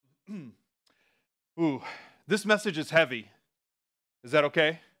Ooh, this message is heavy. Is that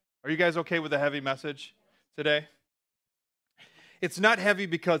okay? Are you guys okay with a heavy message today? It's not heavy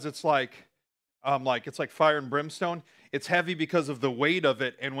because it's like fire and brimstone. It's heavy because of the weight of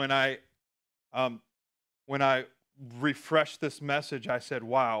it. And when I refreshed this message, I said,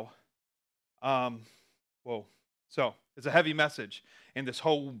 "Wow, whoa!" So it's a heavy message. And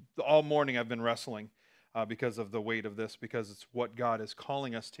all morning I've been wrestling because of the weight of this, because it's what God is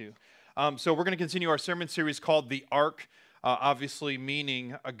calling us to. So we're going to continue our sermon series called the ARK, obviously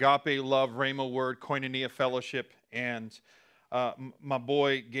meaning agape love, rhema word, koinonia fellowship, and my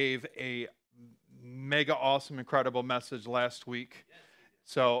boy gave a mega awesome, incredible message last week.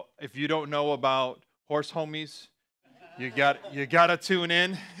 So if you don't know about horse homies, you got to tune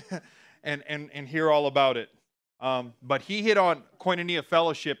in and hear all about it. But he hit on koinonia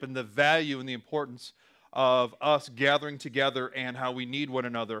fellowship and the value and the importance of us gathering together and how we need one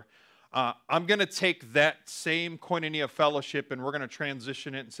another. I'm going to take that same koinonia fellowship and we're going to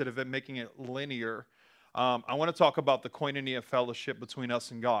transition it instead of it making it linear. I want to talk about the koinonia fellowship between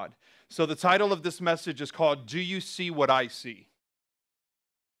us and God. So the title of this message is called, "Do You See What I See?"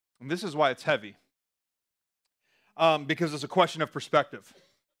 And this is why it's heavy. Because it's a question of perspective.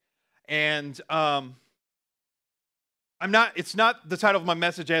 And it's not the title of my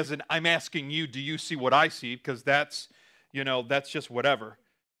message as in I'm asking you, do you see what I see? Because that's just whatever.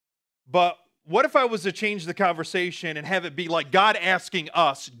 But what if I was to change the conversation and have it be like God asking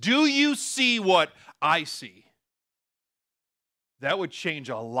us, do you see what I see? That would change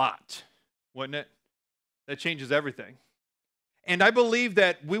a lot, wouldn't it? That changes everything. And I believe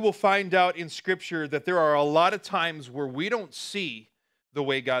that we will find out in Scripture that there are a lot of times where we don't see the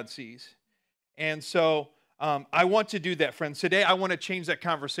way God sees. And so I want to do that, friends. Today, I want to change that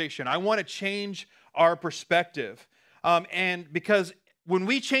conversation. I want to change our perspective. And because when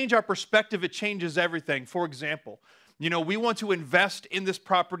we change our perspective, it changes everything. For example, we want to invest in this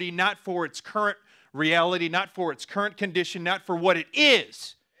property not for its current reality, not for its current condition, not for what it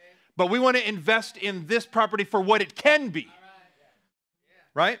is, but we want to invest in this property for what it can be.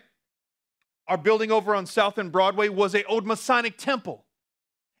 Right? Our building over on South and Broadway was an old Masonic temple.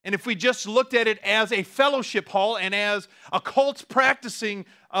 And if we just looked at it as a fellowship hall and as a cult practicing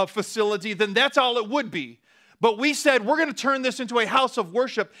facility, then that's all it would be. But we said, we're going to turn this into a house of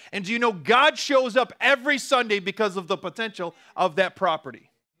worship. And do you know, God shows up every Sunday because of the potential of that property.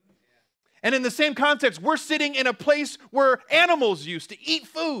 And in the same context, we're sitting in a place where animals used to eat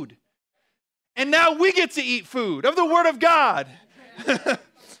food. And now we get to eat food of the Word of God.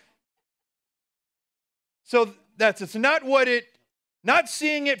 So it's not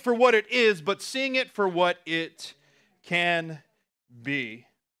seeing it for what it is, but seeing it for what it can be.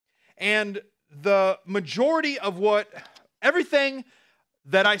 And the majority of everything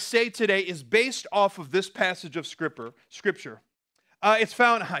that I say today is based off of this passage of Scripture. It's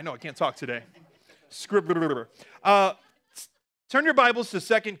found, I know I can't talk today. Scripture. Turn your Bibles to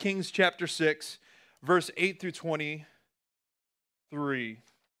 2 Kings chapter 6, verse 8 through 23.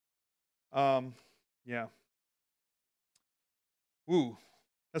 Yeah. Ooh,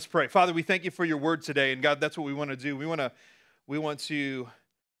 let's pray. Father, we thank you for your word today. And God, that's what we want to do. We want to,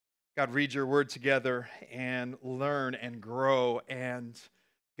 God, read your word together and learn and grow and,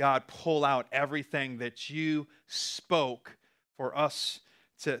 God, pull out everything that you spoke for us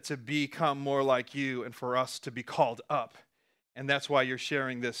to become more like you and for us to be called up. And that's why you're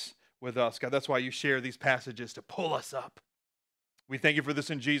sharing this with us. God, that's why you share these passages to pull us up. We thank you for this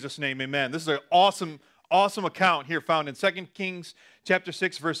in Jesus' name, amen. This is an awesome account here found in 2 Kings chapter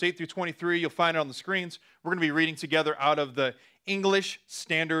 6, verse 8 through 23. You'll find it on the screens. We're going to be reading together out of the English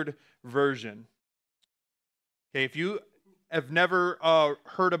Standard Version. Okay, if you have never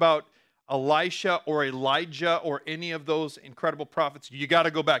heard about Elisha or Elijah or any of those incredible prophets, you got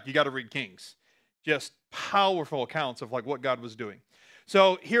to go back. You got to read Kings. Just powerful accounts of like what God was doing.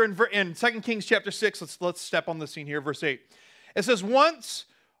 So here in 2 Kings chapter 6, let's step on the scene here, verse 8. It says, once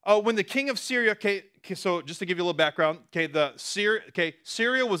when the king of Syria, okay, so just to give you a little background,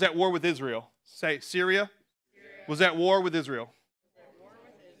 Syria was at war with Israel. Say, Syria was at war with Israel.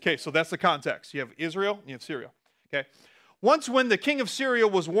 Okay, so that's the context. You have Israel and you have Syria. Okay. Once when the king of Syria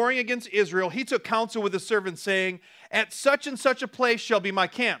was warring against Israel, he took counsel with his servants, saying, at such and such a place shall be my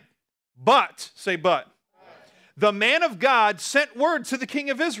camp. But, say but, the man of God sent word to the king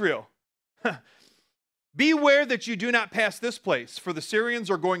of Israel. Beware that you do not pass this place, for the Syrians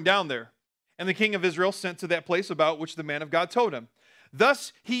are going down there. And the king of Israel sent to that place about which the man of God told him.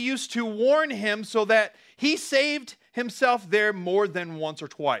 Thus he used to warn him so that he saved himself there more than once or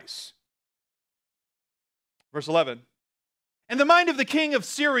twice. Verse 11. And the mind of the king of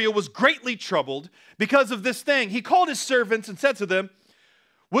Syria was greatly troubled because of this thing. He called his servants and said to them,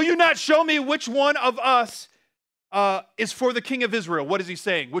 will you not show me which one of us is for the king of Israel? What is he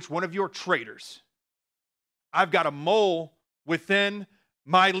saying? Which one of you are traitors? I've got a mole within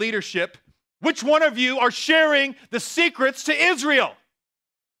my leadership. Which one of you are sharing the secrets to Israel?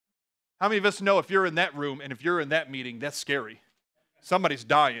 How many of us know if you're in that room and if you're in that meeting, that's scary? Somebody's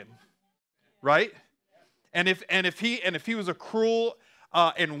dying, right? And if he was a cruel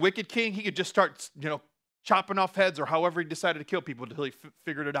and wicked king, he could just start, chopping off heads or however he decided to kill people until he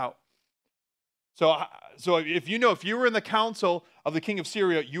figured it out. So if you were in the council of the king of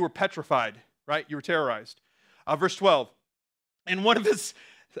Syria, you were petrified, right? You were terrorized. Verse 12, and one of his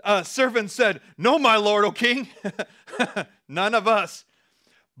servants said, no, my lord, O king, none of us.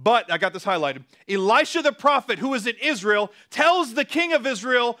 But, I got this highlighted, Elisha the prophet who is in Israel tells the king of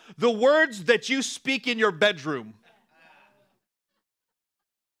Israel the words that you speak in your bedroom.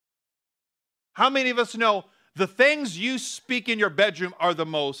 How many of us know the things you speak in your bedroom are the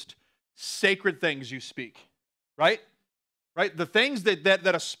most sacred things you speak, right? Right? The things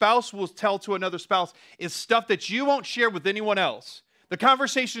that a spouse will tell to another spouse is stuff that you won't share with anyone else. The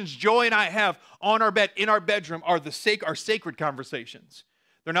conversations Joy and I have on our bed, in our bedroom, are our sacred conversations.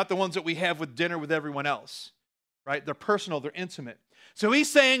 They're not the ones that we have with dinner with everyone else, right? They're personal, they're intimate. So he's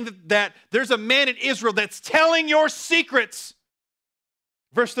saying that there's a man in Israel that's telling your secrets.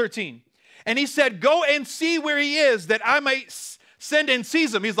 Verse 13. And he said, go and see where he is, that I might send and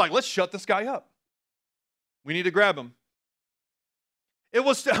seize him. He's like, let's shut this guy up. We need to grab him. It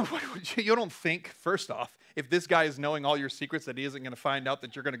was, you don't think, first off, if this guy is knowing all your secrets, that he isn't going to find out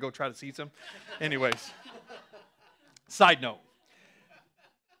that you're going to go try to seize him? Anyways, side note.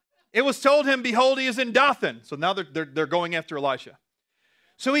 It was told him, behold, he is in Dothan. So now they're going after Elisha.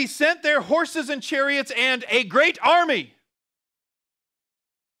 So he sent their horses and chariots and a great army.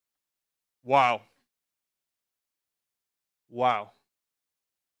 Wow. Wow.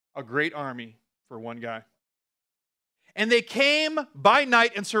 A great army for one guy. And they came by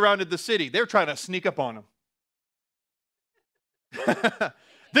night and surrounded the city. They're trying to sneak up on him.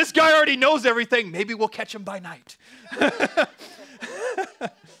 This guy already knows everything. Maybe we'll catch him by night.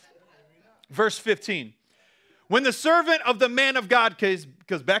 Verse 15. When the servant of the man of God,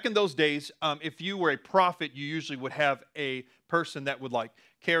 because back in those days, if you were a prophet, you usually would have a person that would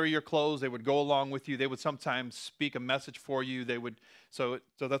carry your clothes. They would go along with you. They would sometimes speak a message for you. They would. So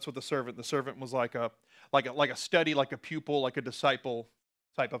that's what the servant was like a study, like a pupil, like a disciple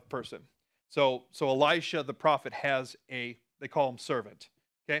type of person. So Elisha the prophet has they call him servant.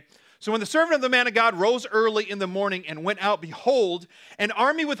 Okay. So when the servant of the man of God rose early in the morning and went out, behold, an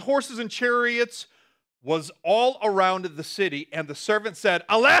army with horses and chariots was all around the city. And the servant said,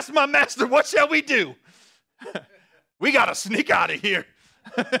 alas, my master, what shall we do? We got to sneak out of here.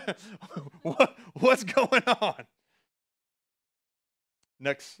 What's going on?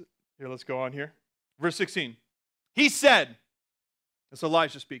 Next, here, let's go on here. Verse 16. He said, it's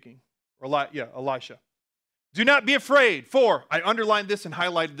Elisha speaking, Elisha. Do not be afraid, for I underlined this and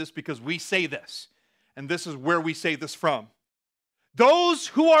highlighted this because we say this, and this is where we say this from. Those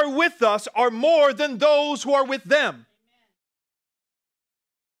who are with us are more than those who are with them.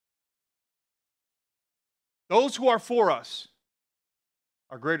 Those who are for us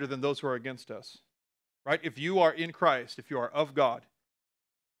are greater than those who are against us. Right? If you are in Christ, if you are of God,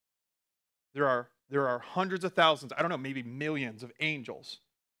 there are hundreds of thousands, I don't know, maybe millions of angels.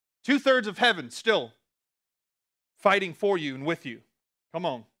 2/3 of heaven still fighting for you and with you. Come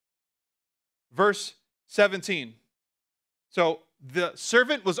on. Verse 17. So the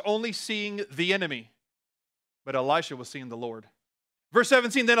servant was only seeing the enemy, but Elisha was seeing the Lord. Verse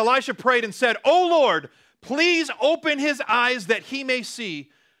 17, then Elisha prayed and said, O Lord, please open his eyes that he may see.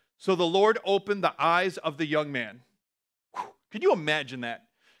 So the Lord opened the eyes of the young man. Could you imagine that?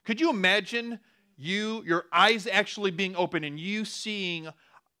 Could you imagine your eyes actually being open and you seeing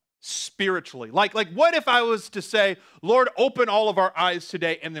spiritually? Like what if I was to say, Lord, open all of our eyes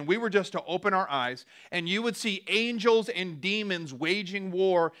today, and then we were just to open our eyes and you would see angels and demons waging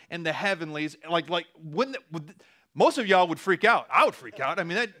war in the heavenlies. Wouldn't most of y'all would freak out. I would freak out.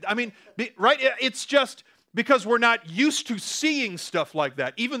 Right? It's just because we're not used to seeing stuff like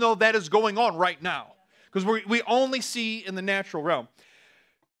that, even though that is going on right now, because we only see in the natural realm.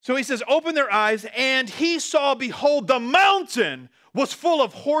 So he says, open their eyes, and he saw, behold, the mountain was full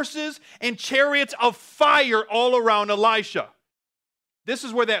of horses and chariots of fire all around Elisha. This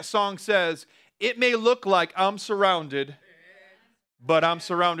is where that song says, it may look like I'm surrounded, but I'm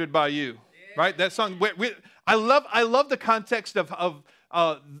surrounded by you. Right? That song, I love the context of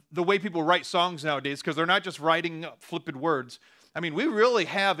the way people write songs nowadays, because they're not just writing flippant words. I mean, we really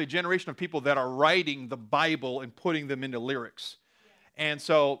have a generation of people that are writing the Bible and putting them into lyrics. And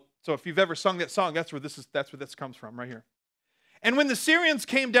so if you've ever sung that song, that's where this comes from, right here. And when the Syrians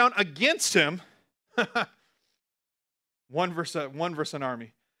came down against him, one verse an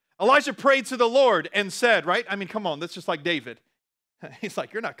army. Elijah prayed to the Lord and said, right? I mean, come on, that's just like David. He's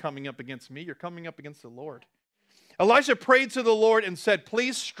like, you're not coming up against me, you're coming up against the Lord. Elijah prayed to the Lord and said,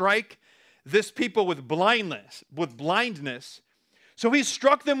 please strike this people with blindness. So he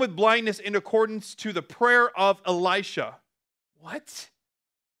struck them with blindness in accordance to the prayer of Elisha. What?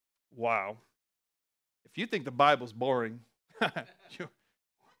 Wow. If you think the Bible's boring,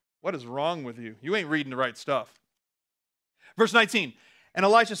 what is wrong with you? You ain't reading the right stuff. Verse 19, and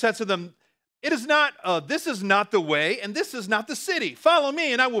Elisha said to them, this is not the way, and this is not the city. Follow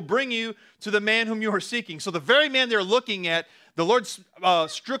me, and I will bring you to the man whom you are seeking. So the very man they're looking at, the Lord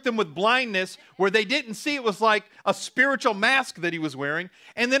struck them with blindness where they didn't see. It was like a spiritual mask that he was wearing.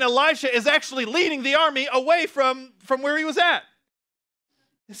 And then Elisha is actually leading the army away from where he was at.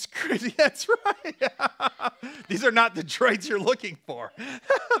 It's crazy. That's right. These are not the traits you're looking for.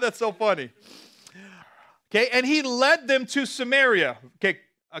 That's so funny. Okay, and he led them to Samaria. Okay,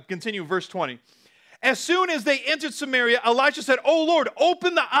 continue verse 20. As soon as they entered Samaria, Elisha said, "Oh Lord,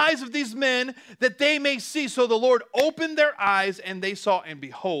 open the eyes of these men that they may see." So the Lord opened their eyes, and they saw, and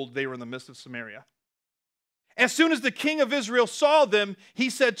behold, they were in the midst of Samaria. As soon as the king of Israel saw them, he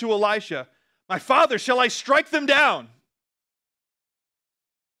said to Elisha, "My father, shall I strike them down?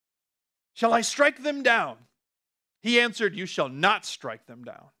 Shall I strike them down?" He answered, "You shall not strike them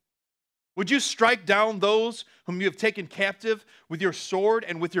down. Would you strike down those whom you have taken captive with your sword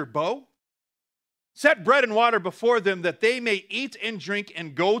and with your bow? Set bread and water before them that they may eat and drink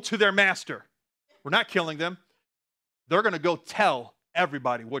and go to their master." We're not killing them. They're going to go tell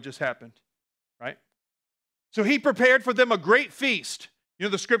everybody what just happened, right? So he prepared for them a great feast. You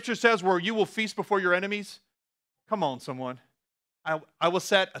know, the scripture says where you will feast before your enemies. Come on, someone. I will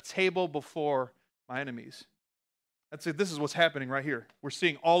set a table before my enemies. This is what's happening right here. We're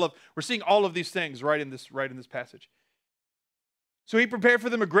seeing all of these things right in this passage. So he prepared for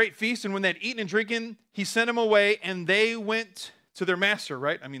them a great feast, and when they had eaten and drinking, he sent them away, and they went to their master,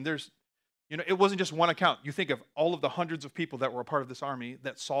 right? I mean, it wasn't just one account. You think of all of the hundreds of people that were a part of this army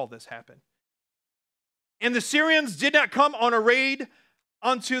that saw this happen. And the Syrians did not come on a raid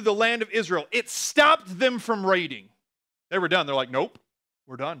unto the land of Israel. It stopped them from raiding. They were done. They're like, nope,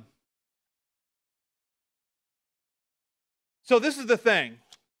 we're done. So this is the thing.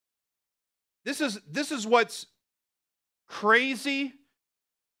 This is what's crazy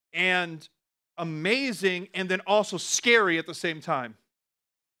and amazing and then also scary at the same time.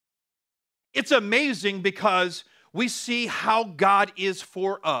 It's amazing because we see how God is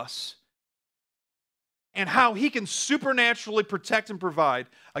for us and how he can supernaturally protect and provide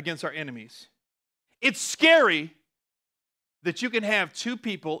against our enemies. It's scary that you can have two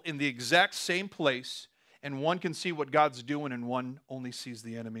people in the exact same place and one can see what God's doing and one only sees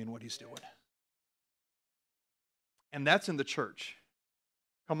the enemy and what he's doing. And that's in the church.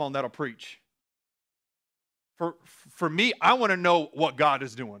 Come on, that'll preach. For me, I want to know what God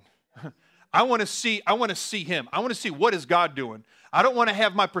is doing. I want to see him. I want to see what is God doing. I don't want to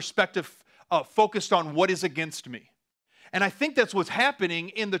have my perspective focused on what is against me. And I think that's what's happening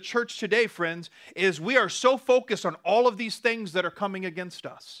in the church today, friends, is we are so focused on all of these things that are coming against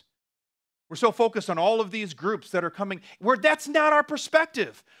us. We're so focused on all of these groups that are coming, where that's not our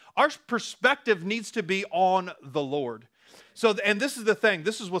perspective. Our perspective needs to be on the Lord. So, and this is the thing,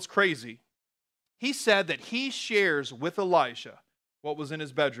 this is what's crazy. He said that he shares with Elisha what was in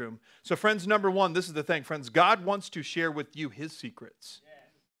his bedroom. So friends, number one, this is the thing, friends, God wants to share with you his secrets.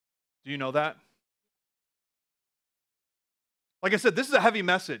 Do you know that? Like I said, this is a heavy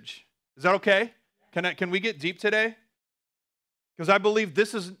message. Is that okay? Can we get deep today? Because I believe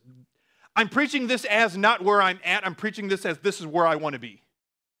I'm preaching this as not where I'm at. I'm preaching this as this is where I want to be.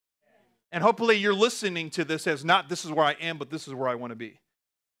 And hopefully you're listening to this as not this is where I am, but this is where I want to be.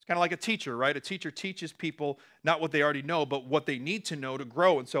 It's kind of like a teacher, right? A teacher teaches people not what they already know, but what they need to know to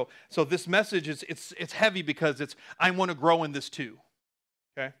grow. And so this message it's heavy because I want to grow in this too.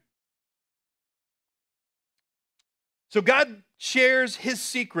 Okay? So God shares his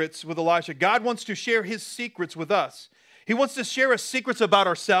secrets with Elisha. God wants to share his secrets with us. He wants to share us secrets about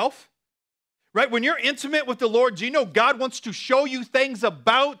ourselves. Right? When you're intimate with the Lord, do you know God wants to show you things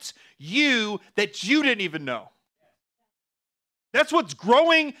about you that you didn't even know? That's what's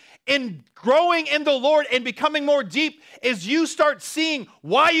growing in the Lord and becoming more deep is you start seeing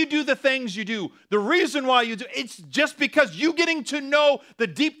why you do the things you do. The reason why you do. It's just because you getting to know the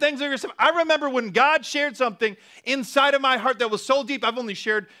deep things of yourself. I remember when God shared something inside of my heart that was so deep. I've only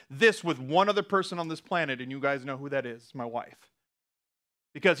shared this with one other person on this planet, and you guys know who that is, my wife.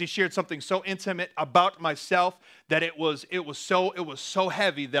 Because he shared something so intimate about myself that it was so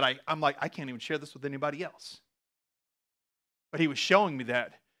heavy that I'm like, I can't even share this with anybody else. But he was showing me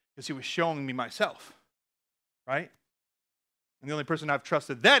that because he was showing me myself, right? And the only person I've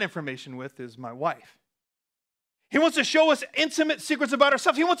trusted that information with is my wife. He wants to show us intimate secrets about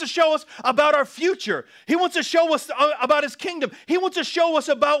ourselves. He wants to show us about our future. He wants to show us about his kingdom. He wants to show us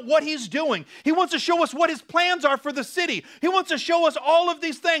about what he's doing. He wants to show us what his plans are for the city. He wants to show us all of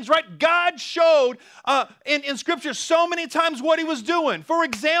these things, right? God showed in Scripture so many times what he was doing. For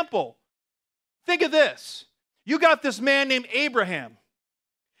example, think of this. You got this man named Abraham.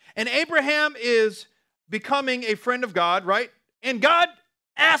 And Abraham is becoming a friend of God, right? And God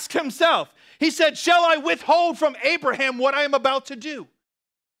asked himself, he said, shall I withhold from Abraham what I am about to do?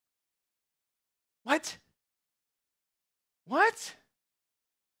 What? What?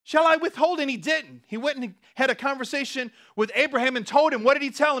 Shall I withhold? And he didn't. He went and had a conversation with Abraham and told him, what did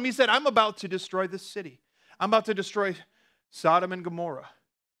he tell him? He said, I'm about to destroy this city. I'm about to destroy Sodom and Gomorrah.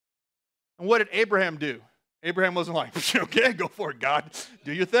 And what did Abraham do? Abraham wasn't like, okay, go for it, God.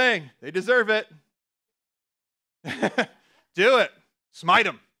 Do your thing. They deserve it. Do it. Smite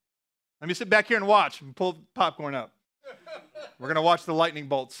them. Let me sit back here and watch and pull the popcorn up. We're going to watch the lightning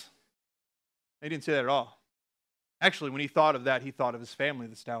bolts. He didn't say that at all. Actually, when he thought of that, he thought of his family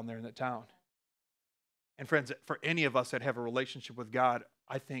that's down there in that town. And friends, for any of us that have a relationship with God,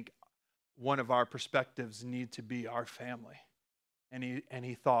 I think one of our perspectives need to be our family. And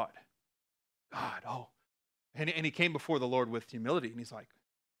he thought, God, oh. And he came before the Lord with humility, and he's like,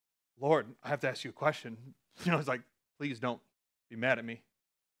 Lord, I have to ask you a question. He's like, please don't be mad at me.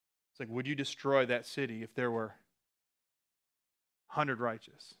 It's like, would you destroy that city if there were 100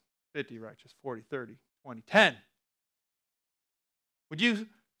 righteous, 50 righteous, 40, 30, 20, 10? Would you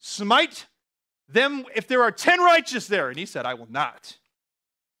smite them if there are 10 righteous there? And he said, I will not.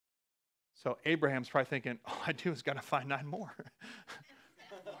 So Abraham's probably thinking, all I do is got to find 9 more.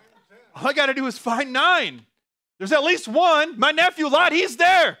 All I got to do is find 9. There's at least one. My nephew Lot, he's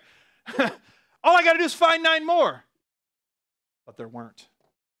there. All I got to do is find 9 more. But there weren't.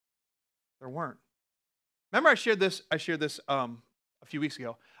 There weren't. Remember I shared this a few weeks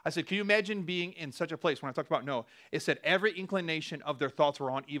ago. I said, can you imagine being in such a place when I talked about Noah? It said every inclination of their thoughts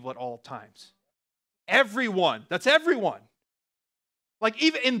were on evil at all times. Everyone. That's everyone. Like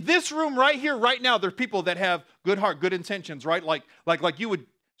even in this room right here, right now, there's people that have good heart, good intentions, right? Like you would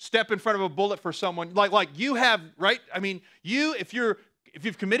step in front of a bullet for someone, like you have, right? I mean, if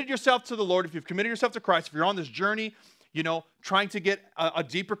you've committed yourself to the Lord, if you've committed yourself to Christ, if you're on this journey, trying to get a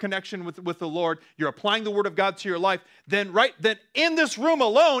deeper connection with the Lord, you're applying the Word of God to your life, then in this room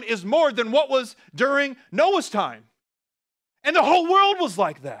alone is more than what was during Noah's time. And the whole world was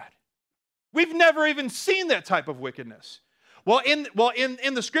like that. We've never even seen that type of wickedness. Well, in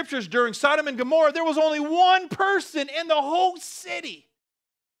the scriptures during Sodom and Gomorrah, there was only one person in the whole city.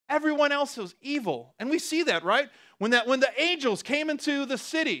 Everyone else was evil. And we see that, right? When the angels came into the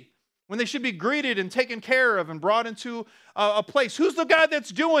city, when they should be greeted and taken care of and brought into a place, who's the guy that's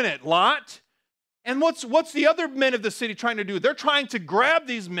doing it? Lot. And what's the other men of the city trying to do? They're trying to grab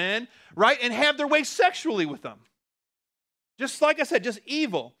these men, right, and have their way sexually with them. Just like I said, just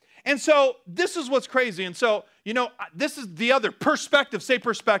evil. And so this is what's crazy. And so, this is the other perspective. Say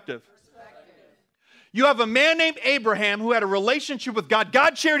perspective. You have a man named Abraham who had a relationship with God.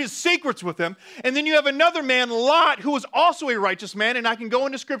 God shared his secrets with him. And then you have another man, Lot, who was also a righteous man. And I can go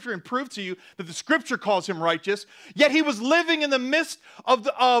into Scripture and prove to you that the Scripture calls him righteous. Yet he was living in the midst of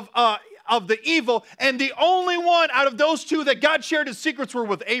the evil. And the only one out of those two that God shared his secrets were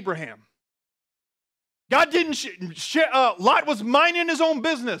with Abraham. God didn't Lot was minding his own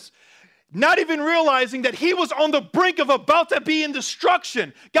business, not even realizing that he was on the brink of about to be in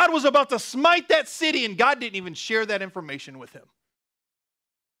destruction. God was about to smite that city, and God didn't even share that information with him.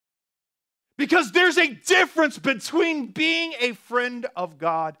 Because there's a difference between being a friend of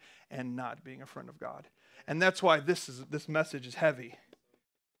God and not being a friend of God. And that's why this message is heavy.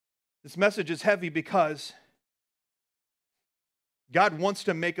 This message is heavy because God wants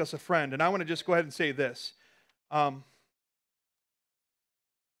to make us a friend. And I want to just go ahead and say this.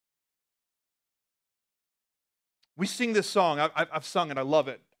 We sing this song. I've sung it. I love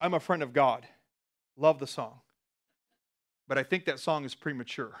it. I'm a friend of God. Love the song. But I think that song is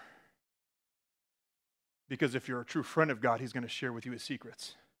premature. Because if you're a true friend of God, he's going to share with you his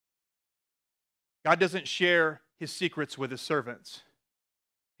secrets. God doesn't share his secrets with his servants.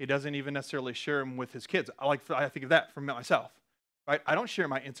 He doesn't even necessarily share them with his kids. I think of that for myself. Right? I don't share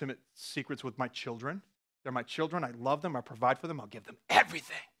my intimate secrets with my children. They're my children. I love them. I provide for them. I'll give them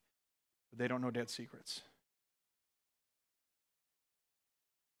everything. But they don't know Dad's secrets.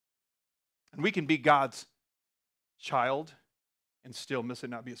 And we can be God's child and still miss it,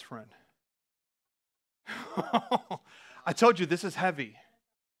 not be his friend. I told you this is heavy.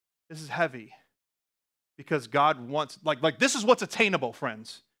 This is heavy. Because God wants, like this is what's attainable,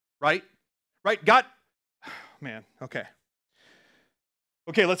 friends. Right? Right? God, man, okay.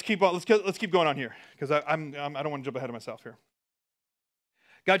 Okay, let's keep going on here, because I don't want to jump ahead of myself here.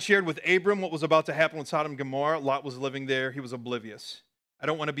 God shared with Abram what was about to happen with Sodom and Gomorrah. Lot was living there. He was oblivious. I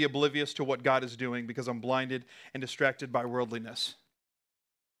don't want to be oblivious to what God is doing because I'm blinded and distracted by worldliness.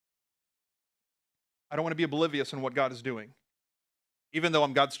 I don't want to be oblivious in what God is doing. Even though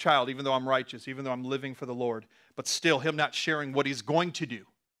I'm God's child, even though I'm righteous, even though I'm living for the Lord, but still him not sharing what he's going to do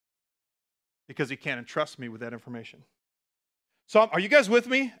because he can't entrust me with that information. So are you guys with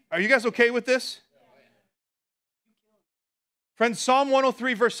me? Are you guys okay with this? Friends, Psalm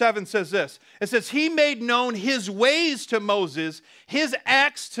 103 verse 7 says this. It says, he made known his ways to Moses, his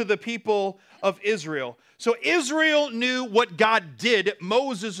acts to the people of Israel. So Israel knew what God did.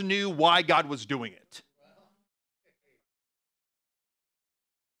 Moses knew why God was doing it.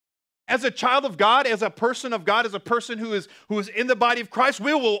 As a child of God, as a person of God, as a person who is in the body of Christ,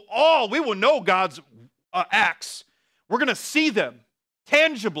 we will know God's acts. We're going to see them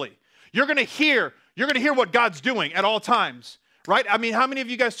tangibly. You're going to hear what God's doing at all times. Right? I mean, how many of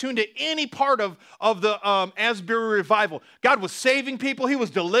you guys tuned to any part of the Asbury revival? God was saving people. He was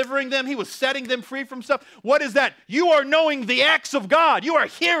delivering them. He was setting them free from stuff. What is that? You are knowing the acts of God. You're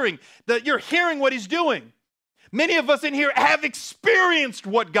hearing what he's doing. Many of us in here have experienced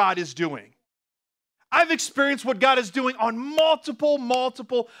what God is doing. I've experienced what God is doing on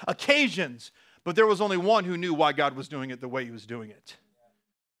multiple occasions, but there was only one who knew why God was doing it the way he was doing it.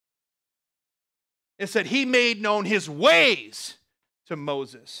 It said he made known his ways to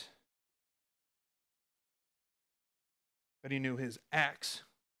Moses. But he knew his acts.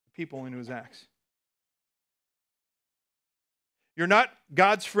 The people only knew his acts. You're not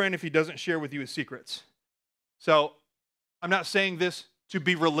God's friend if he doesn't share with you his secrets. So I'm not saying this to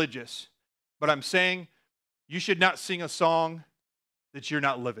be religious, but I'm saying you should not sing a song that you're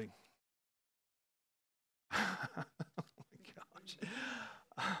not living. Oh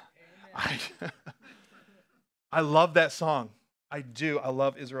my gosh. I love that song. I do. I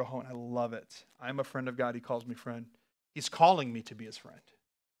love Israel Hone. I love it. I'm a friend of God. He calls me friend. He's calling me to be his friend.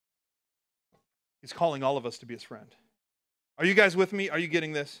 He's calling all of us to be his friend. Are you guys with me? Are you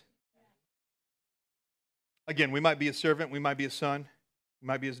getting this? Again, we might be a servant. We might be a son. We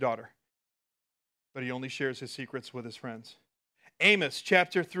might be his daughter. But he only shares his secrets with his friends. Amos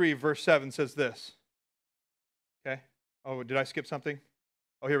chapter 3, verse 7 says this. Okay. Oh, did I skip something?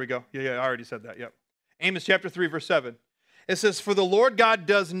 Oh, here we go. Yeah, I already said that. Yep. Amos chapter 3, verse 7. It says, for the Lord God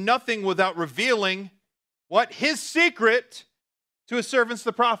does nothing without revealing what? His secret to his servants,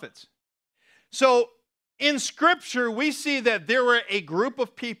 the prophets. So in Scripture, we see that there were a group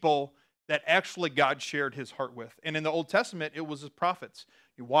of people that actually God shared his heart with. And in the Old Testament, it was his prophets.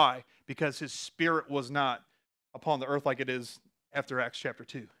 Why? Because his spirit was not upon the earth like it is after Acts chapter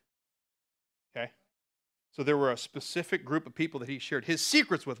 2. Okay? So there were a specific group of people that he shared his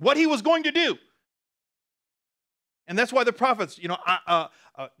secrets with, what he was going to do. And that's why the prophets,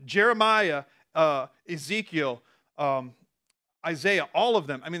 Jeremiah, Ezekiel, Isaiah, all of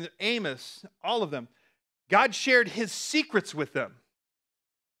them, Amos, all of them, God shared his secrets with them.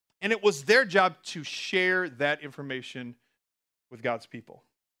 And it was their job to share that information with God's people.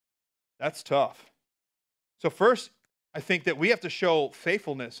 That's tough. So first, I think that we have to show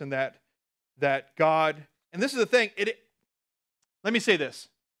faithfulness in that God, and this is the thing, let me say this.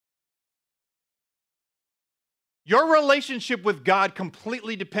 Your relationship with God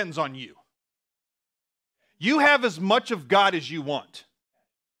completely depends on you. You have as much of God as you want.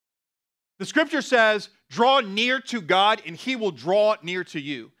 The scripture says, draw near to God and he will draw near to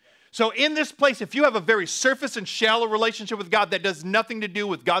you. So in this place, if you have a very surface and shallow relationship with God that does nothing to do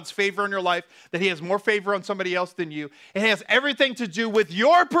with God's favor in your life, that he has more favor on somebody else than you, it has everything to do with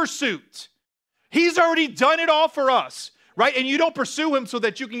your pursuit. He's already done it all for us. Right? And you don't pursue him so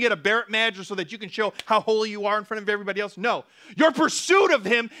that you can get a Barrett badge or so that you can show how holy you are in front of everybody else. No. Your pursuit of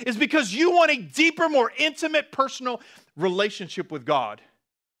him is because you want a deeper, more intimate, personal relationship with God.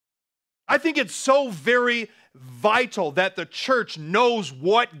 I think it's so very vital that the church knows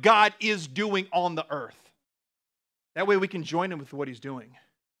what God is doing on the earth. That way we can join him with what he's doing.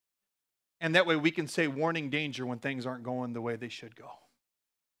 And that way we can say warning danger when things aren't going the way they should go.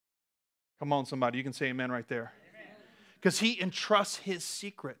 Come on, somebody. You can say amen right there. Because he entrusts his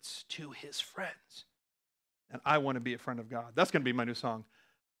secrets to his friends. And I want to be a friend of God. That's going to be my new song.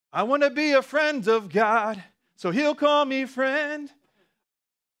 I want to be a friend of God, so he'll call me friend.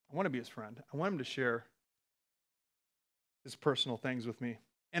 I want to be his friend. I want him to share his personal things with me.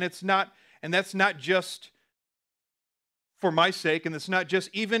 And that's not just for my sake, and it's not just,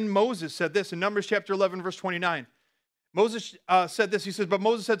 even Moses said this in Numbers chapter 11, verse 29. Moses said this, he says, but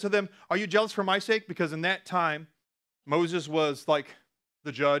Moses said to them, are you jealous for my sake? Because in that time, Moses was like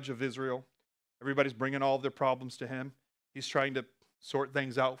the judge of Israel. Everybody's bringing all of their problems to him. He's trying to sort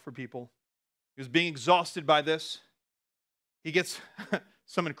things out for people. He was being exhausted by this. He gets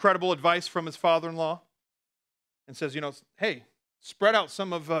some incredible advice from his father-in-law and says, hey, spread out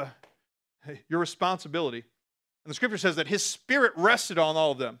some of your responsibility. And the scripture says that his spirit rested on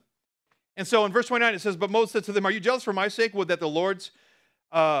all of them. And so in verse 29 it says, but Moses said to them, are you jealous for my sake? Would that the Lord's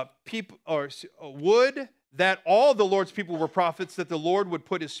people, or would that all the Lord's people were prophets, that the Lord would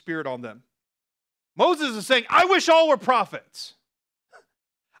put his spirit on them. Moses is saying, I wish all were prophets.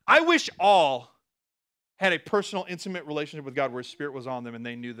 I wish all had a personal, intimate relationship with God where his spirit was on them and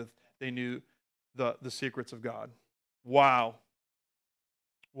they knew the secrets of God. Wow.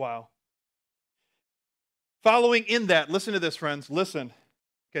 Wow. Following in that, listen to this, friends. Listen.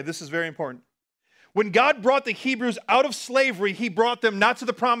 Okay, this is very important. When God brought the Hebrews out of slavery, he brought them not to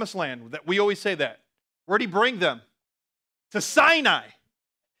the promised land. We always say that. Where did he bring them? To Sinai.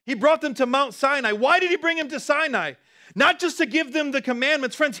 He brought them to Mount Sinai. Why did he bring them to Sinai? Not just to give them the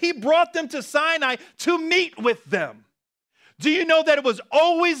commandments. Friends, he brought them to Sinai to meet with them. Do you know that it was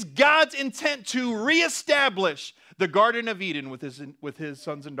always God's intent to reestablish the Garden of Eden with his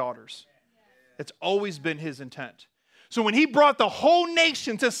sons and daughters? It's always been his intent. So when he brought the whole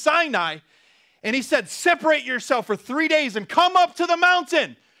nation to Sinai, and he said, separate yourself for 3 days and come up to the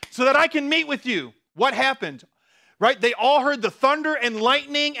mountain so that I can meet with you. What happened? Right? They all heard the thunder and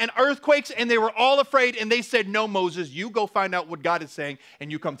lightning and earthquakes, and they were all afraid, and they said, no, Moses, you go find out what God is saying, and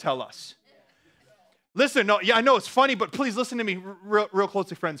you come tell us. Listen, no, yeah, I know it's funny, but please listen to me real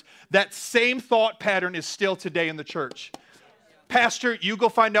closely, friends. That same thought pattern is still today in the church. Pastor, you go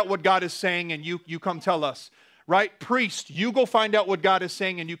find out what God is saying, and you come tell us. Right? Priest, you go find out what God is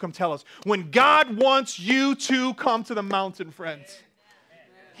saying, and you come tell us. When God wants you to come to the mountain, friends,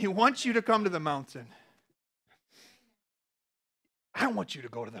 he wants you to come to the mountain. I don't want you to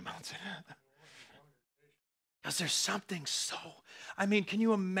go to the mountain. Because there's something so, can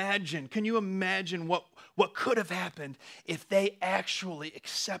you imagine what could have happened if they actually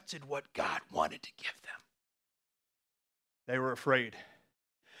accepted what God wanted to give them? They were afraid.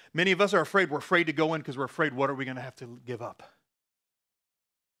 Many of us are afraid. We're afraid to go in because we're afraid, what are we going to have to give up?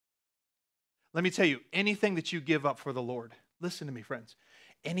 Let me tell you, anything that you give up for the Lord, listen to me, friends,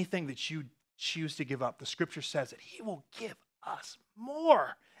 anything that you choose to give up, the scripture says that he will give us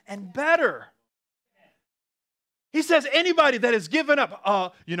more and better. He says anybody that has given up,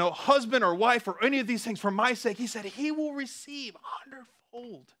 husband or wife or any of these things for my sake, he said he will receive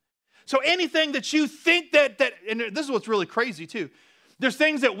hundredfold. So anything that you think that, and this is what's really crazy too, there's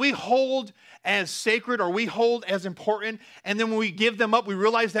things that we hold as sacred or we hold as important, and then when we give them up, we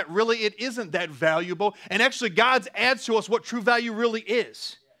realize that really it isn't that valuable, and actually God adds to us what true value really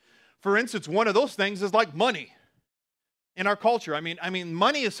is. For instance, one of those things is like money. In our culture,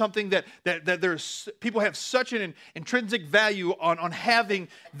 money is something that there's people have such an intrinsic value on having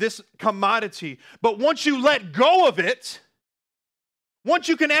this commodity. But once you let go of it, once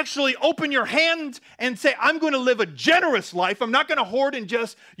you can actually open your hand and say, I'm going to live a generous life. I'm not going to hoard and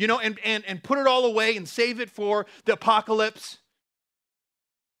just, and put it all away and save it for the apocalypse.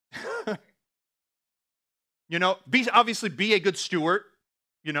 Obviously be a good steward.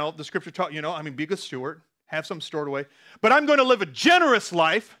 The scripture taught, be a good steward. Have some stored away. But I'm going to live a generous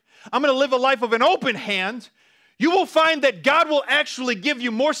life. I'm going to live a life of an open hand. You will find that God will actually give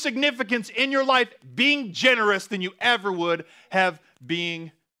you more significance in your life being generous than you ever would have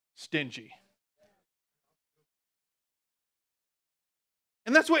being stingy.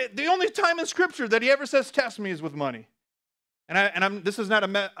 And that's why the only time in Scripture that he ever says, test me, is with money. This is not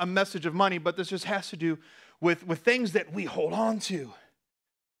a message of money, but this just has to do with things that we hold on to.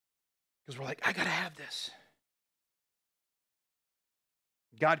 Because we're like, I got to have this.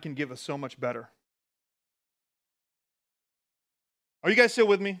 God can give us so much better. Are you guys still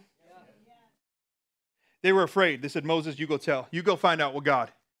with me? Yeah. They were afraid. They said, Moses, you go tell. You go find out what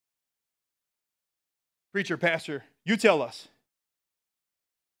God. Preacher, pastor, you tell us.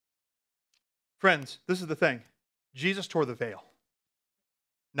 Friends, this is the thing. Jesus tore the veil,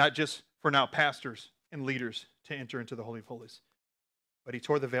 not just for now pastors and leaders to enter into the Holy of Holies, but he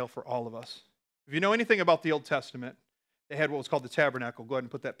tore the veil for all of us. If you know anything about the Old Testament, they had what was called the tabernacle. Go ahead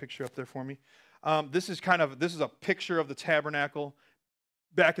and put that picture up there for me. This is a picture of the tabernacle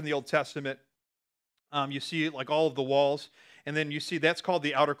back in the Old Testament. You see like all of the walls, and then you see that's called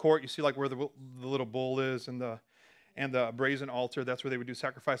the outer court. You see like where the little bowl is and the brazen altar. That's where they would do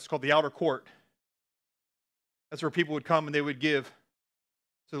sacrifice. It's called the outer court. That's where people would come and they would give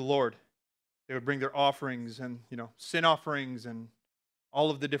to the Lord. They would bring their offerings and sin offerings and all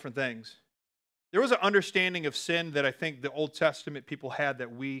of the different things. There was an understanding of sin that I think the Old Testament people had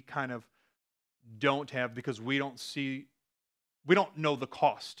that we kind of don't have because we don't know the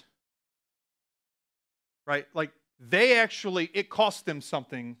cost. Right? Like it cost them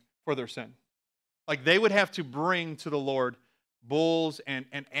something for their sin. Like they would have to bring to the Lord bulls and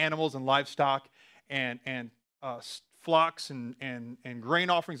animals and livestock and flocks and grain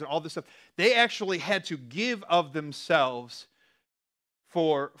offerings and all this stuff. They actually had to give of themselves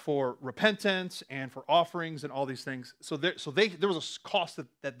for repentance and for offerings and all these things. So there was a cost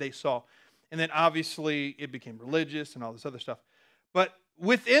that they saw. And then obviously it became religious and all this other stuff. But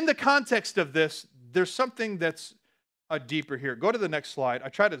within the context of this, there's something that's deeper here. Go to the next slide. I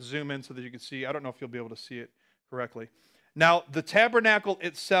try to zoom in so that you can see. I don't know if you'll be able to see it correctly. Now, the tabernacle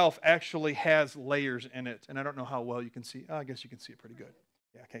itself actually has layers in it. And I don't know how well you can see. I guess you can see it pretty good.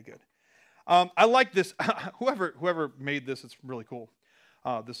 Yeah, okay, good. I like this. Whoever made this, it's really cool.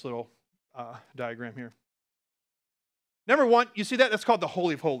 This little diagram here. Number one, you see that? That's called the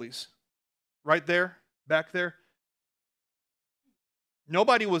Holy of Holies. Right there, back there.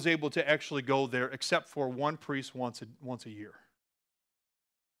 Nobody was able to actually go there except for one priest once a year.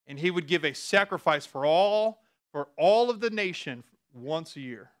 And he would give a sacrifice for all of the nation once a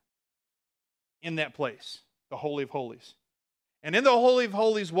year in that place, the Holy of Holies. And in the Holy of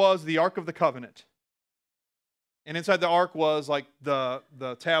Holies was the Ark of the Covenant. And inside the ark was like the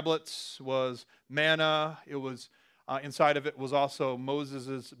tablets, was manna. It was inside of it was also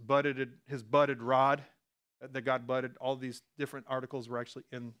Moses' budded rod that God budded. All these different articles were actually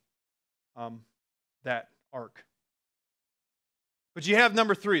in that ark. But you have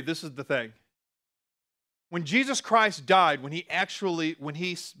number 3. This is the thing. When Jesus Christ died, when he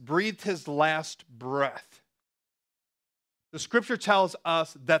breathed his last breath, the scripture tells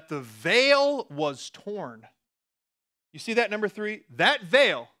us that the veil was torn. You see that, number 3? That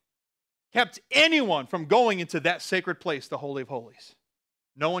veil kept anyone from going into that sacred place, the Holy of Holies.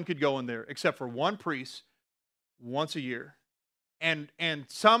 No one could go in there except for one priest once a year. And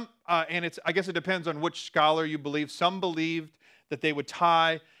some, and I guess it depends on which scholar you believe. Some believed that they would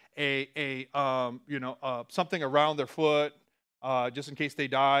tie something around their foot just in case they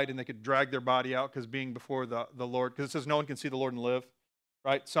died, and they could drag their body out because being before the Lord, because it says no one can see the Lord and live.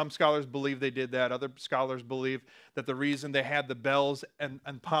 Right? Some scholars believe they did that. Other scholars believe that the reason they had the bells and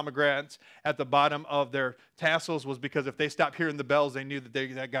pomegranates at the bottom of their tassels was because if they stopped hearing the bells, they knew that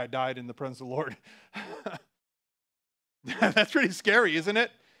that guy died in the presence of the Lord. That's pretty scary, isn't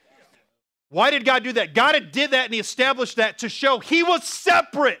it? Why did God do that? God did that and he established that to show he was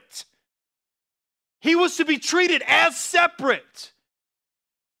separate. He was to be treated as separate.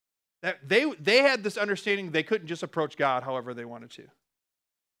 That they had this understanding they couldn't just approach God however they wanted to.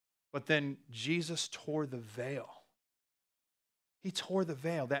 But then Jesus tore the veil. He tore the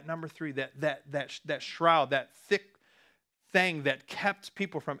veil, that number 3, that shroud, that thick thing that kept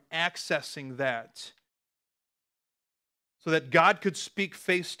people from accessing that. So that God could speak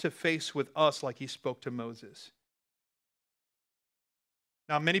face to face with us like he spoke to Moses.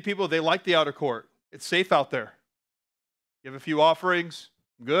 Now, many people, they like the outer court. It's safe out there. Give a few offerings,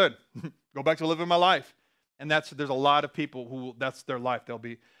 good. Go back to living my life. And there's a lot of people who that's their life. They'll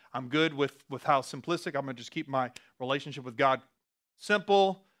be, I'm good with how simplistic. I'm going to just keep my relationship with God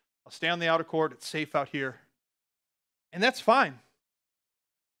simple. I'll stay on the outer court. It's safe out here. And that's fine.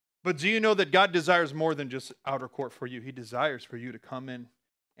 But do you know that God desires more than just outer court for you? He desires for you to come in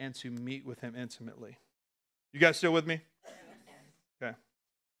and to meet with him intimately. You guys still with me? Okay.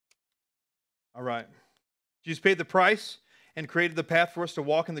 All right. Jesus paid the price and created the path for us to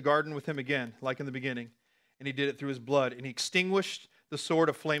walk in the garden with him again, like in the beginning. And he did it through his blood. And he extinguished the sword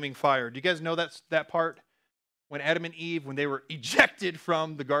of flaming fire. Do you guys know that part? When Adam and Eve, when they were ejected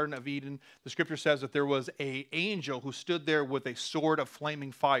from the Garden of Eden, the scripture says that there was an angel who stood there with a sword of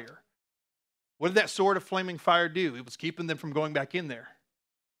flaming fire. What did that sword of flaming fire do? It was keeping them from going back in there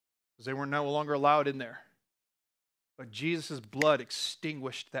because they were no longer allowed in there. But Jesus' blood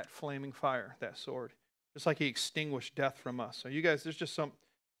extinguished that flaming fire, that sword, just like he extinguished death from us. So you guys, there's just some,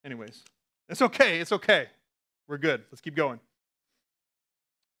 anyways, it's okay. It's okay. We're good. Let's keep going.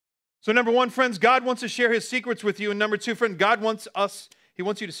 So number one, friends, God wants to share his secrets with you. And number two, friend, he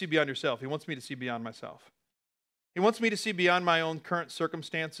wants you to see beyond yourself. He wants me to see beyond myself. He wants me to see beyond my own current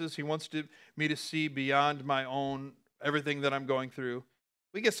circumstances. He wants me to see beyond my own, everything that I'm going through.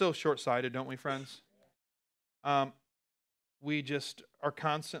 We get so short-sighted, don't we, friends? We just are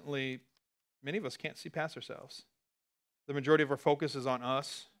constantly, many of us can't see past ourselves. The majority of our focus is on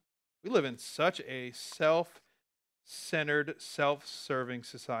us. We live in such a self-centered, self-serving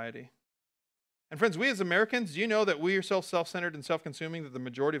society. And friends, we as Americans, do you know that we are so self-centered and self-consuming that the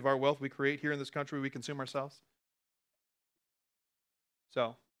majority of our wealth we create here in this country, we consume ourselves?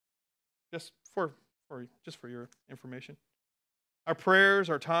 So, just for your information. Our prayers,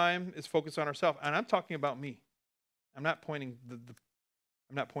 our time is focused on ourselves. And I'm talking about me. I'm not pointing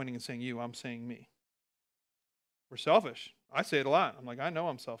and saying you, I'm saying me. We're selfish. I say it a lot. I'm like, I know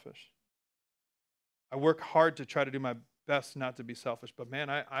I'm selfish. I work hard to try to do my best not to be selfish, but man,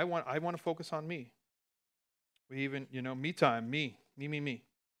 I want to focus on me. We even, me time, me.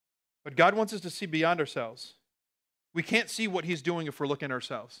 But God wants us to see beyond ourselves. We can't see what he's doing if we're looking at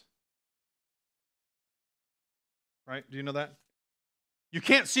ourselves. Right? Do you know that? You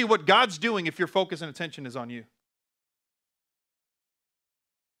can't see what God's doing if your focus and attention is on you.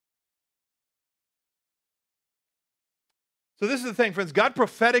 So this is the thing, friends. God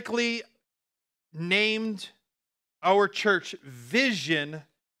prophetically named our church Vision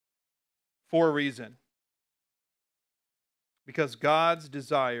for a reason. Because God's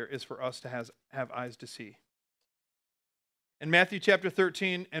desire is for us to have eyes to see. In Matthew chapter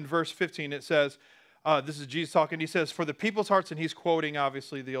 13 and verse 15, it says, this is Jesus talking, he says, for the people's hearts, and he's quoting,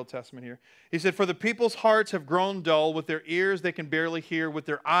 obviously, the Old Testament here. He said, for the people's hearts have grown dull, with their ears they can barely hear, with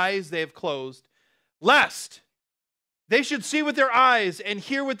their eyes they have closed, lest they should see with their eyes and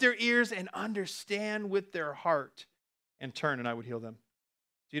hear with their ears and understand with their heart and turn, and I would heal them.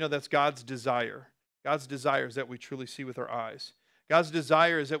 Do you know that's God's desire? God's desire is that we truly see with our eyes. God's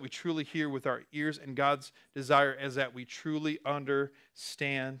desire is that we truly hear with our ears, and God's desire is that we truly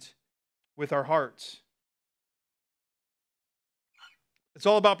understand with our hearts. It's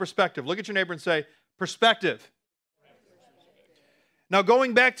all about perspective. Look at your neighbor and say, perspective. Now,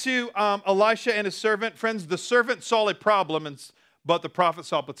 going back to Elisha and his servant, friends, the servant saw a problem, but the prophet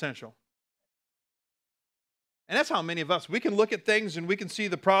saw potential. And that's how many of us, we can look at things and we can see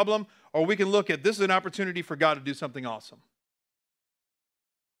the problem, or we can look at this is an opportunity for God to do something awesome.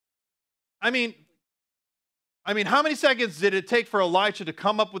 I mean, how many seconds did it take for Elisha to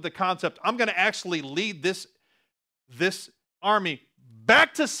come up with the concept, I'm going to actually lead this army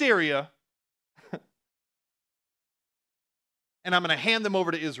back to Syria, and I'm going to hand them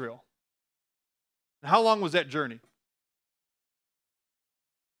over to Israel? And how long was that journey?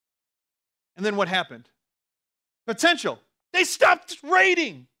 And then what happened? Potential. They stopped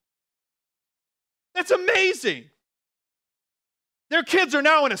raiding. That's amazing. Their kids are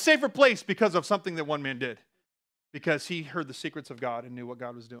now in a safer place because of something that one man did. Because he heard the secrets of God and knew what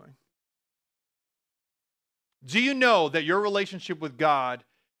God was doing. Do you know that your relationship with God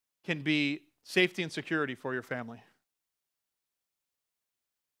can be safety and security for your family?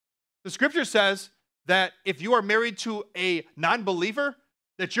 The scripture says that if you are married to a non-believer,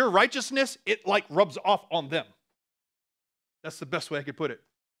 that your righteousness, it like rubs off on them. That's the best way I could put it.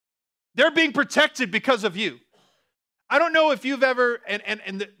 They're being protected because of you. I don't know if you've ever,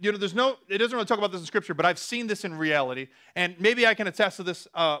 there's no, it doesn't really talk about this in scripture, but I've seen this in reality, and maybe I can attest to this,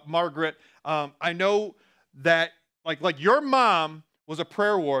 Margaret. I know that, like your mom was a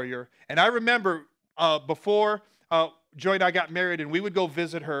prayer warrior, and I remember before Joy and I got married, and we would go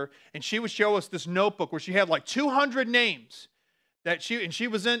visit her, and she would show us this notebook where she had like 200 names that she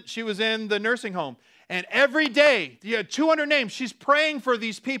was in the nursing home, and every day, 200 names. She's praying for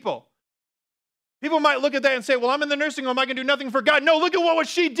these people. People might look at that and say, well, I'm in the nursing home. I can do nothing for God. No, look at what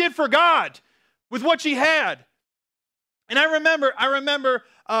she did for God with what she had. And I remember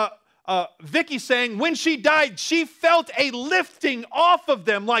Vicky saying when she died, she felt a lifting off of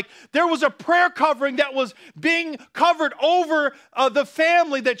them. Like there was a prayer covering that was being covered over the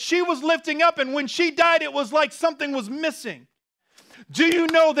family that she was lifting up. And when she died, it was like something was missing. Do you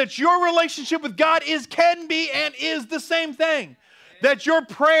know that your relationship with God can be and is the same thing? That your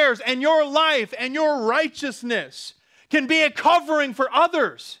prayers and your life and your righteousness can be a covering for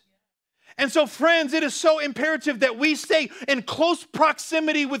others. And so, friends, it is so imperative that we stay in close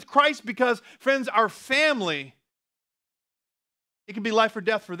proximity with Christ because, friends, our family, it can be life or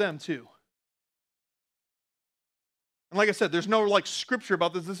death for them too. And like I said, there's no like scripture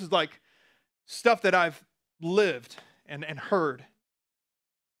about this. This is like stuff that I've lived and heard.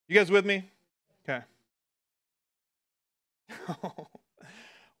 You guys with me? Okay.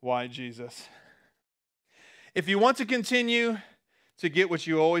 Why, Jesus? If you want to continue to get what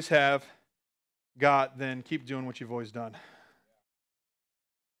you always have got, then keep doing what you've always done.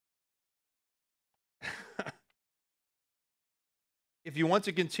 If you want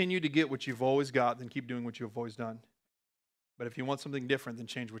to continue to get what you've always got, then keep doing what you've always done. But if you want something different, then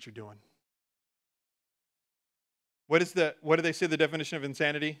change what you're doing. What do they say the definition of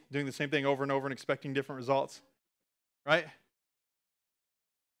insanity? Doing the same thing over and over and expecting different results, right?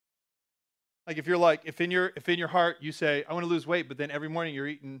 Like if in your heart you say, I want to lose weight, but then every morning you're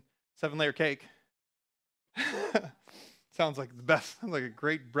eating 7-layer cake. Sounds like the best. Sounds like a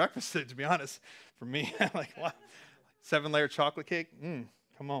great breakfast, to be honest, for me. Like, wow, 7-layer chocolate cake.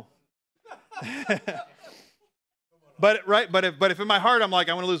 Come on. But if in my heart I'm like,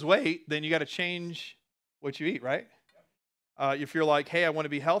 I want to lose weight, then you got to change what you eat, right? If you're like, hey, I want to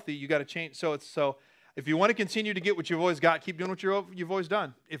be healthy, you got to change. So if you want to continue to get what you've always got, keep doing what you've always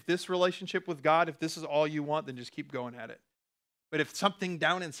done. If this relationship with God, if this is all you want, then just keep going at it. But if something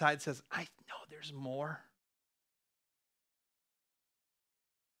down inside says, I know there's more,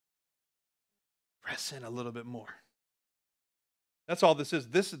 press in a little bit more. That's all this is.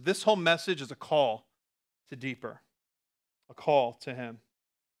 This whole message is a call to deeper, a call to Him.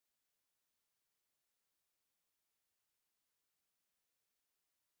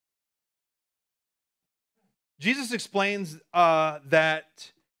 Jesus explains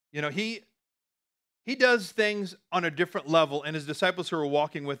that He does things on a different level, and His disciples who were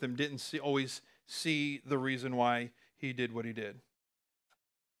walking with Him didn't always see the reason why He did what He did.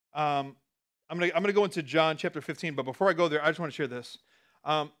 I'm gonna go into John chapter 15, but before I go there, I just want to share this.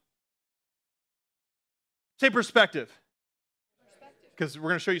 Say perspective, because we're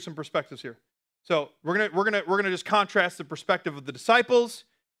gonna show you some perspectives here. So we're gonna just contrast the perspective of the disciples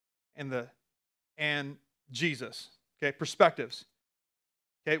and Jesus. Okay, perspectives.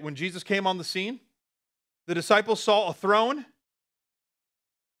 Okay, when Jesus came on the scene, the disciples saw a throne.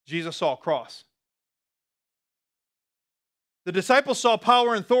 Jesus saw a cross. The disciples saw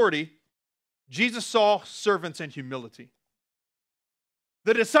power and authority. Jesus saw servants and humility.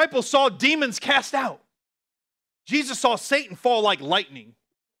 The disciples saw demons cast out. Jesus saw Satan fall like lightning.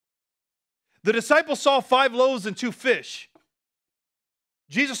 The disciples saw 5 loaves and 2 fish.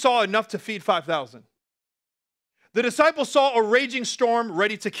 Jesus saw enough to feed 5,000. The disciples saw a raging storm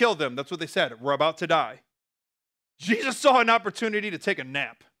ready to kill them. That's what they said. We're about to die. Jesus saw an opportunity to take a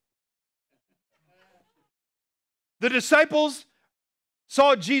nap. The disciples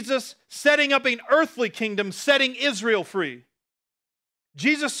saw Jesus setting up an earthly kingdom, setting Israel free.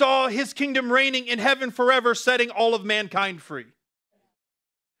 Jesus saw His kingdom reigning in heaven forever, setting all of mankind free.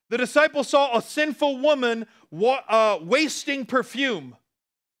 The disciples saw a sinful woman wasting perfume.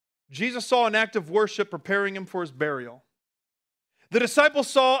 Jesus saw an act of worship preparing Him for His burial. The disciples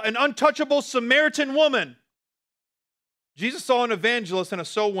saw an untouchable Samaritan woman. Jesus saw an evangelist and a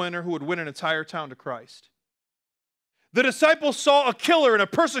soul winner who would win an entire town to Christ. The disciples saw a killer and a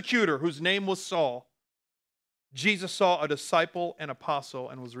persecutor whose name was Saul. Jesus saw a disciple and apostle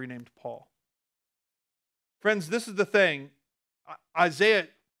and was renamed Paul. Friends, this is the thing. Isaiah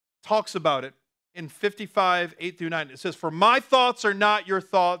talks about it in 55, 8 through 9. It says, for my thoughts are not your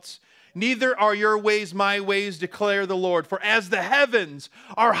thoughts, neither are your ways my ways, declare the Lord. For as the heavens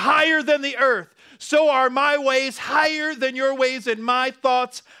are higher than the earth, so are my ways higher than your ways, and my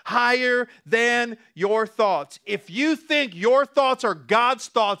thoughts higher than your thoughts. If you think your thoughts are God's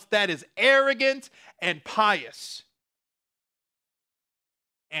thoughts, that is arrogant and pious.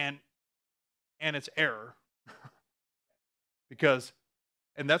 And it's error.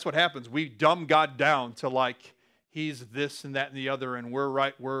 And that's what happens. We dumb God down to like He's this and that and the other, and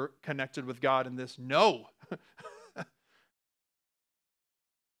we're connected with God in this. No.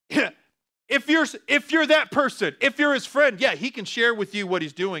 If you're that person, if you're His friend, yeah, He can share with you what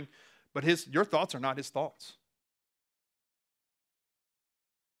He's doing, but your thoughts are not His thoughts.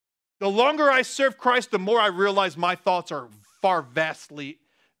 The longer I serve Christ, the more I realize my thoughts are vastly,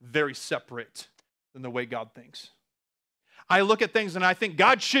 very separate than the way God thinks. I look at things and I think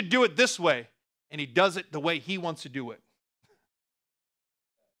God should do it this way, and He does it the way He wants to do it.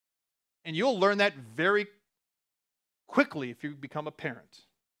 And you'll learn that very quickly if you become a parent.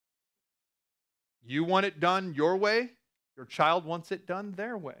 You want it done your way, your child wants it done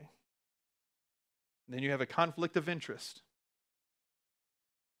their way. And then you have a conflict of interest.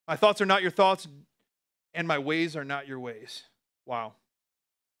 My thoughts are not your thoughts, and my ways are not your ways. Wow.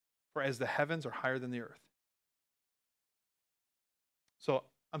 For as the heavens are higher than the earth. So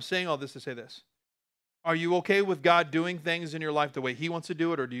I'm saying all this to say this. Are you okay with God doing things in your life the way He wants to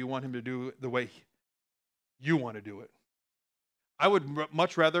do it, or do you want Him to do it the way you want to do it? I would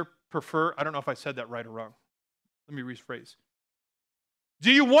much rather prefer, I don't know if I said that right or wrong. Let me rephrase.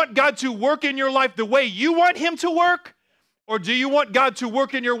 Do you want God to work in your life the way you want him to work? Or do you want God to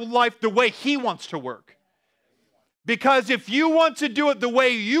work in your life the way he wants to work? Because if you want to do it the way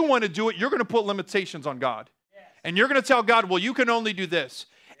you want to do it, you're going to put limitations on God. And you're going to tell God, well, you can only do this.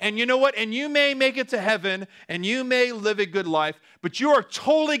 And you know what? And you may make it to heaven, and you may live a good life, but you are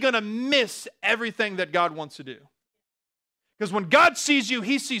totally going to miss everything that God wants to do. Because when God sees you,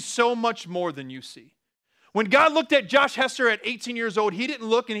 he sees so much more than you see. When God looked at Josh Hester at 18 years old, he didn't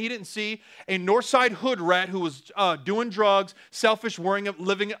look and he didn't see a Northside hood rat who was doing drugs, selfish,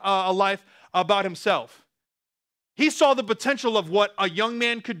 living a life about himself. He saw the potential of what a young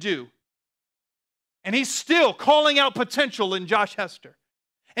man could do. And he's still calling out potential in Josh Hester.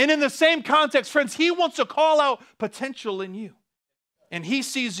 And in the same context, friends, he wants to call out potential in you. And he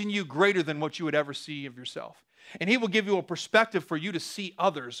sees in you greater than what you would ever see of yourself. And he will give you a perspective for you to see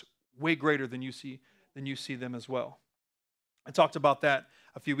others way greater than you see them as well. I talked about that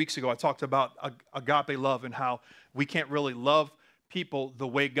a few weeks ago. I talked about agape love and how we can't really love people the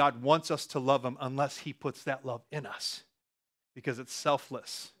way God wants us to love them unless he puts that love in us, because it's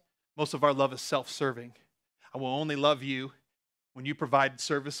selfless. Most of our love is self-serving. I will only love you when you provide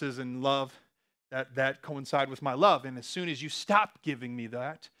services and love that coincide with my love. And as soon as you stop giving me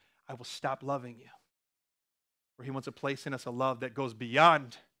that, I will stop loving you. Where he wants to place in us a love that goes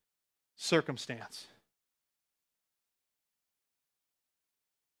beyond circumstance.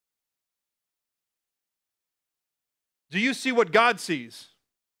 Do you see what God sees?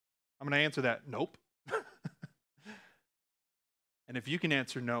 I'm going to answer that, nope. And if you can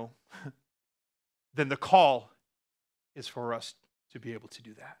answer no, then the call is for us to be able to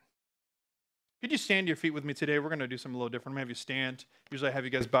do that. Could you stand to your feet with me today? We're going to do something a little different. I'm going to have you stand. Usually I have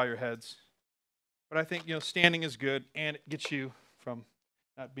you guys bow your heads. But I think, standing is good, and it gets you from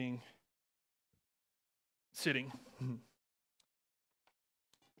not being sitting.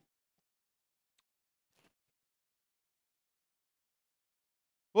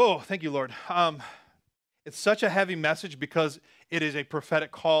 Whoa, thank you, Lord. It's such a heavy message because it is a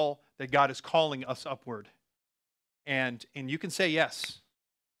prophetic call that God is calling us upward. And you can say yes.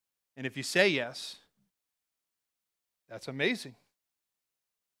 And if you say yes, that's amazing.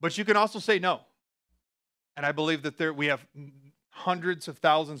 But you can also say no. And I believe that we have hundreds of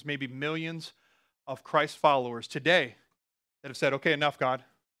thousands, maybe millions of Christ followers today that have said, okay, enough, God.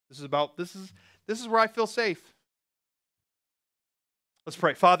 This is where I feel safe. Let's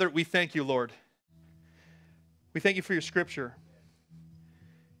pray. Father, we thank you, Lord. We thank you for your scripture.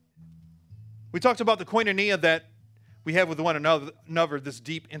 We talked about the koinonia that we have with one another, this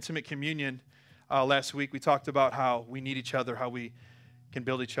deep, intimate communion last week. We talked about how we need each other, how we can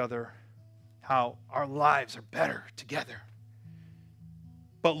build each other, how our lives are better together.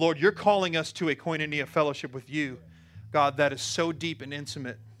 But Lord, you're calling us to a koinonia fellowship with you, God, that is so deep and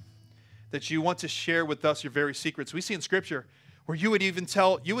intimate that you want to share with us your very secrets. We see in Scripture where you would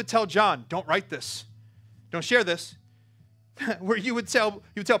tell John, don't write this, don't share this. Where you would tell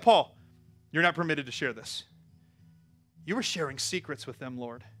Paul, you're not permitted to share this. You were sharing secrets with them,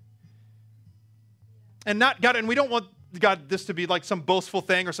 Lord. And not God, and we don't want God this to be like some boastful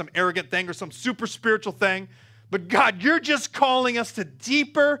thing or some arrogant thing or some super spiritual thing. But God, you're just calling us to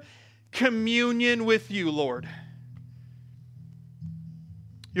deeper communion with you, Lord.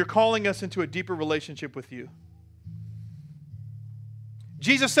 You're calling us into a deeper relationship with you.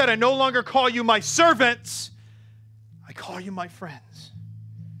 Jesus said, I no longer call you my servants, I call you my friends.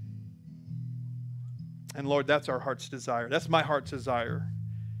 And Lord, that's our heart's desire. That's my heart's desire.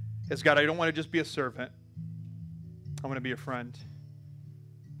 Is God, I don't want to just be a servant. I want to be a friend.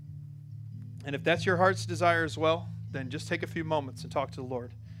 And if that's your heart's desire as well, then just take a few moments and talk to the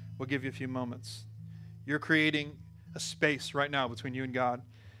Lord. We'll give you a few moments. You're creating a space right now between you and God.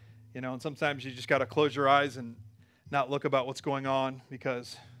 And sometimes you just got to close your eyes and not look about what's going on,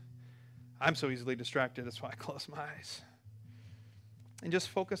 because I'm so easily distracted. That's why I close my eyes. And just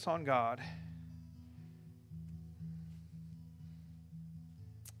focus on God.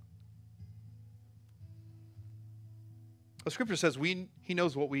 The scripture says he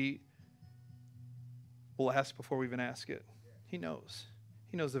knows what we will ask before we even ask it. He knows.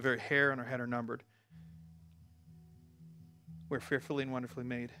 He knows the very hair on our head are numbered. We're fearfully and wonderfully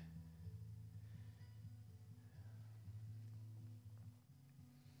made.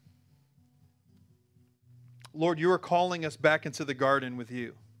 Lord, you are calling us back into the garden with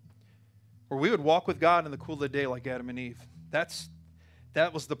you, where we would walk with God in the cool of the day like Adam and Eve.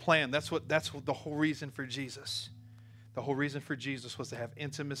 That was the plan. That's what the whole reason for Jesus. The whole reason for Jesus was to have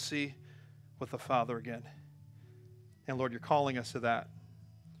intimacy with the Father again. And Lord, you're calling us to that.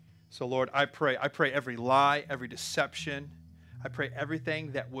 So Lord, I pray every lie, every deception, I pray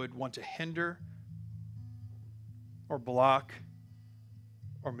everything that would want to hinder or block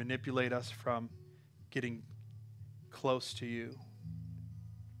or manipulate us from getting close to you.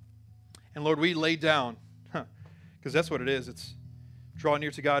 And Lord, we lay down, because that's what it is. It's draw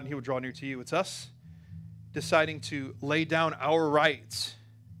near to God and he will draw near to you. It's us deciding to lay down our rights,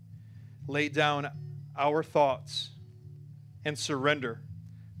 lay down our thoughts, and surrender.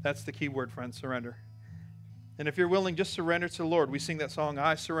 That's the key word, friends, surrender. And if you're willing, just surrender to the Lord. We sing that song,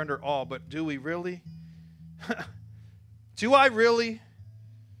 I surrender all, but do we really? Do I really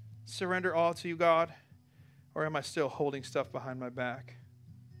surrender all to you, God? Or am I still holding stuff behind my back?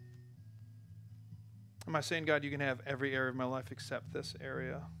 Am I saying, God, you can have every area of my life except this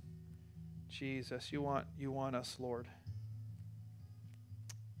area? Jesus, you want us, Lord.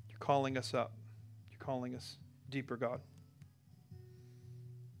 You're calling us up. You're calling us deeper, God.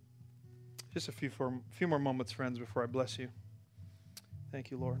 Just a few more moments, friends, before I bless you.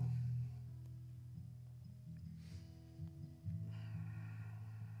 Thank you, Lord.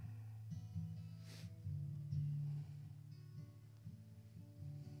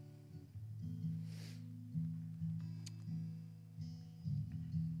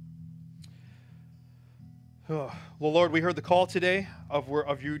 Oh, well, Lord, we heard the call today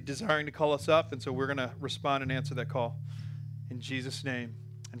of you desiring to call us up, and so we're going to respond and answer that call. In Jesus' name.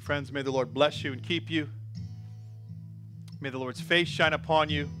 And friends, may the Lord bless you and keep you. May the Lord's face shine upon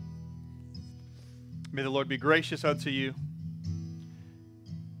you. May the Lord be gracious unto you.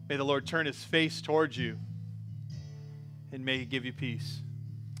 May the Lord turn his face towards you, and may he give you peace.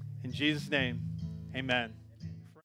 In Jesus' name, amen.